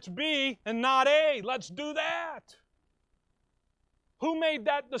 Or it's B and not A. Let's do that. Who made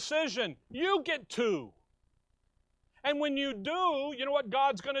that decision? You get to. And when you do, you know what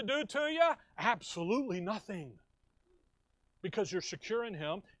God's going to do to you? Absolutely nothing. Because you're secure in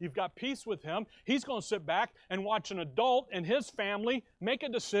Him. You've got peace with Him. He's going to sit back and watch an adult and his family make a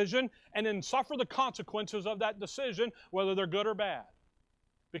decision and then suffer the consequences of that decision, whether they're good or bad.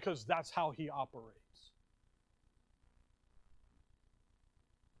 Because that's how He operates.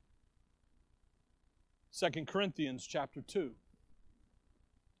 2 Corinthians chapter 2.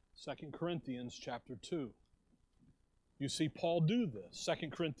 2 Corinthians chapter 2. You see Paul do this. 2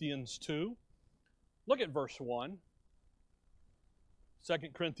 Corinthians 2. Look at verse 1. 2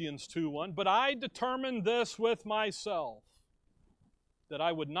 Corinthians 2:1. But I determined this with myself, that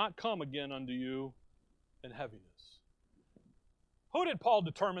I would not come again unto you in heaviness. Who did Paul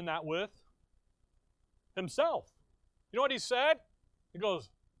determine that with? Himself. You know what he said? He goes,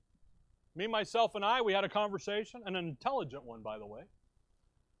 me, myself, and I, we had a conversation, an intelligent one, by the way.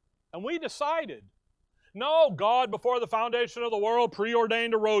 And we decided, no, God, before the foundation of the world,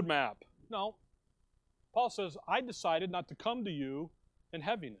 preordained a roadmap. No. Paul says, I decided not to come to you in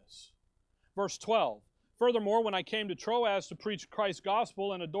heaviness. Verse 12. Furthermore, when I came to Troas to preach Christ's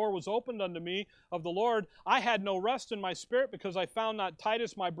gospel, and a door was opened unto me of the Lord, I had no rest in my spirit, because I found not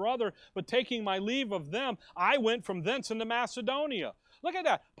Titus my brother, but taking my leave of them, I went from thence into Macedonia. Look at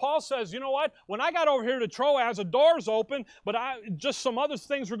that. Paul says, you know what? When I got over here to Troas, the door's open, but just some other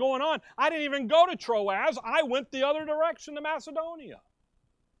things were going on. I didn't even go to Troas. I went the other direction to Macedonia.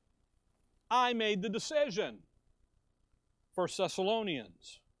 I made the decision. 1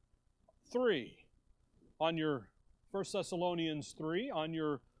 Thessalonians 3. On your 1 Thessalonians 3, on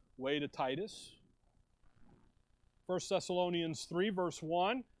your way to Titus. 1 Thessalonians 3, verse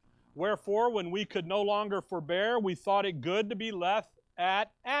 1. Wherefore, when we could no longer forbear, we thought it good to be left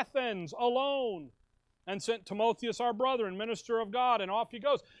at Athens alone, and sent Timotheus our brother and minister of God, and off he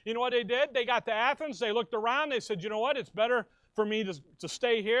goes. You know what they did? They got to Athens, they looked around, they said, you know what, it's better for me to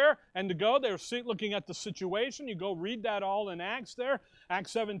stay here and to go. They were looking at the situation. You go read that all in Acts there,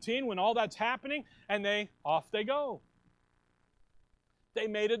 Acts 17, when all that's happening, and off they go. They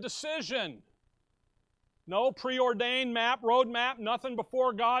made a decision. No preordained road map, nothing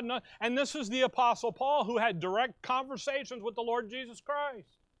before God. And this is the Apostle Paul, who had direct conversations with the Lord Jesus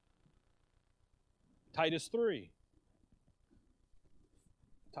Christ. Titus 3.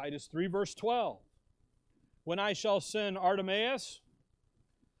 Titus 3, verse 12. When I shall send Artemas,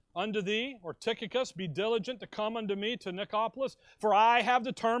 unto thee, or Tychicus, be diligent to come unto me to Nicopolis, for I have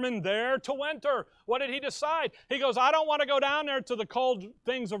determined there to winter. What did he decide? He goes, I don't want to go down there to the cold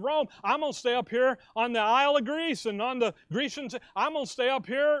things of Rome. I'm going to stay up here on the Isle of Greece and on the Grecian. I'm going to stay up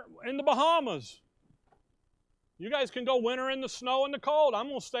here in the Bahamas. You guys can go winter in the snow and the cold. I'm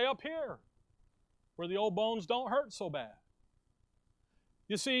going to stay up here where the old bones don't hurt so bad.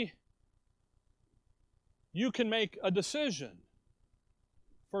 You see, you can make a decision.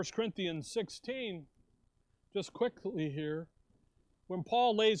 1 Corinthians 16, just quickly here, when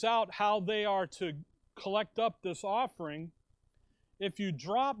Paul lays out how they are to collect up this offering, if you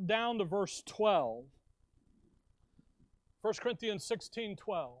drop down to verse 12, 1 Corinthians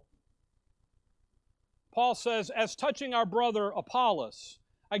 16:12, Paul says, as touching our brother Apollos,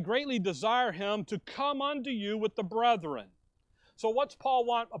 I greatly desire him to come unto you with the brethren. So what's Paul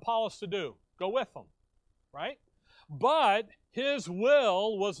want Apollos to do? Go with them, right? But his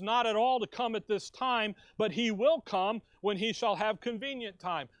will was not at all to come at this time, but he will come when he shall have convenient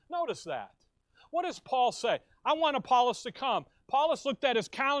time. Notice that. What does Paul say? I want Apollos to come. Apollos looked at his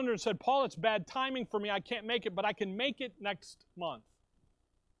calendar and said, Paul, it's bad timing for me. I can't make it, but I can make it next month.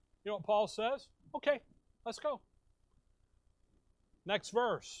 You know what Paul says? Okay, let's go. Next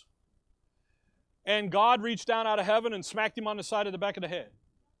verse. And God reached down out of heaven and smacked him on the side of the back of the head.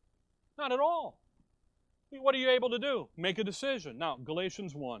 Not at all. What are you able to do? Make a decision. Now,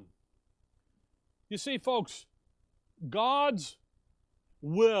 Galatians 1. You see, folks, God's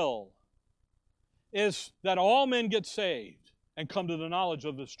will is that all men get saved and come to the knowledge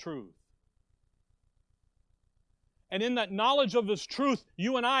of this truth. And in that knowledge of this truth,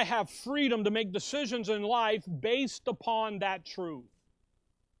 you and I have freedom to make decisions in life based upon that truth.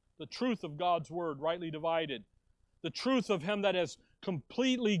 The truth of God's Word, rightly divided. The truth of Him that has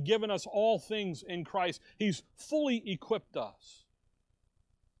completely given us all things in Christ. He's fully equipped us.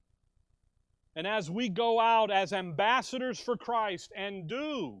 And as we go out as ambassadors for Christ and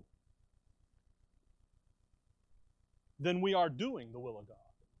do, then we are doing the will of God.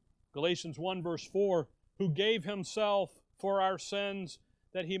 Galatians 1 verse 4, who gave Himself for our sins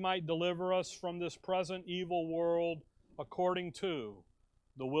that He might deliver us from this present evil world according to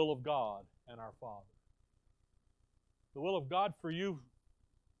the will of God and our Father. The will of God for you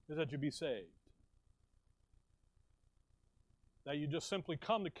is that you be saved. That you just simply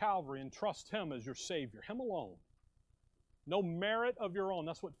come to Calvary and trust Him as your Savior, Him alone. No merit of your own.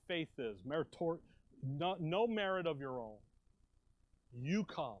 That's what faith is. No merit of your own. You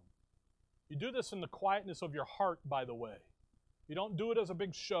come. You do this in the quietness of your heart, by the way. You don't do it as a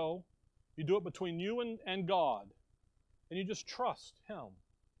big show. You do it between you and God. And you just trust Him.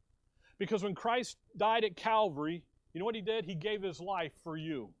 Because when Christ died at Calvary, you know what He did? He gave His life for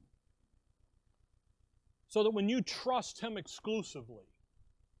you. So that when you trust Him exclusively,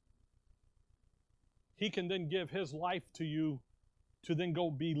 He can then give His life to you to then go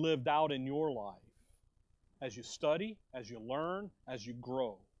be lived out in your life as you study, as you learn, as you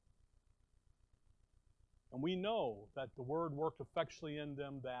grow. And we know that the Word worked effectually in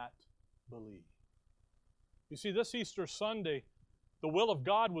them that believe. You see, this Easter Sunday, the will of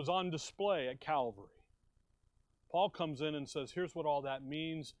God was on display at Calvary. Paul comes in and says, here's what all that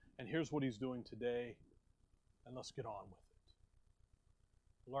means, and here's what he's doing today, and let's get on with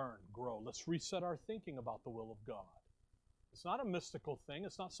it. Learn, grow. Let's reset our thinking about the will of God. It's not a mystical thing.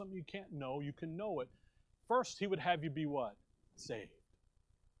 It's not something you can't know. You can know it. First, He would have you be what? Saved.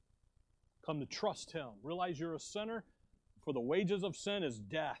 Come to trust Him. Realize you're a sinner, for the wages of sin is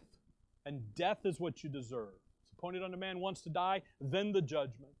death, and death is what you deserve. It's appointed unto man once to die, then the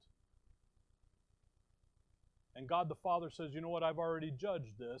judgment. And God the Father says, you know what, I've already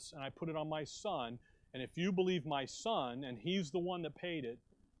judged this, and I put it on my Son, and if you believe my Son, and He's the one that paid it,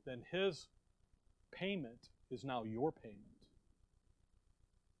 then His payment is now your payment.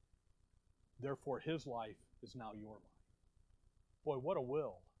 Therefore, His life is now your life. Boy, what a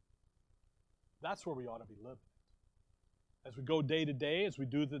will. That's where we ought to be living. As we go day to day, as we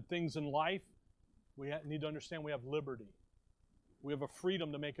do the things in life, we need to understand we have liberty. We have a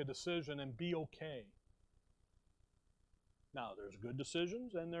freedom to make a decision and be okay. Now, there's good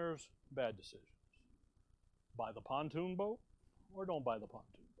decisions and there's bad decisions. Buy the pontoon boat or don't buy the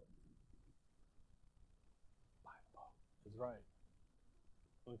pontoon boat. Buy the boat. That's right.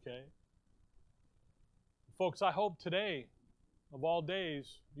 Okay? Folks, I hope today, of all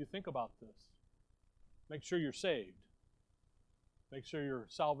days, you think about this. Make sure you're saved. Make sure your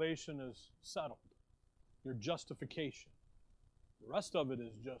salvation is settled. Your justification. The rest of it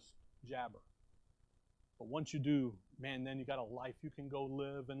is just jabber. But once you do, man, then you got a life you can go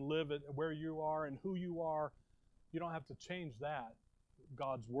live and live it where you are and who you are. You don't have to change that.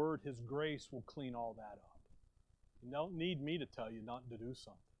 God's Word, His grace will clean all that up. You don't need me to tell you not to do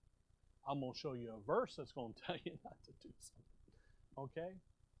something. I'm going to show you a verse that's going to tell you not to do something. Okay?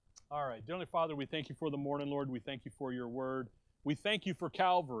 All right. Dear Heavenly Father, we thank you for the morning, Lord. We thank you for your Word. We thank you for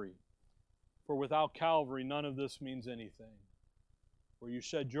Calvary. For without Calvary, none of this means anything. Where you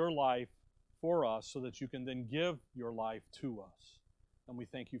shed your life for us so that you can then give your life to us. And we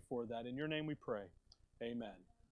thank you for that. In your name we pray. Amen.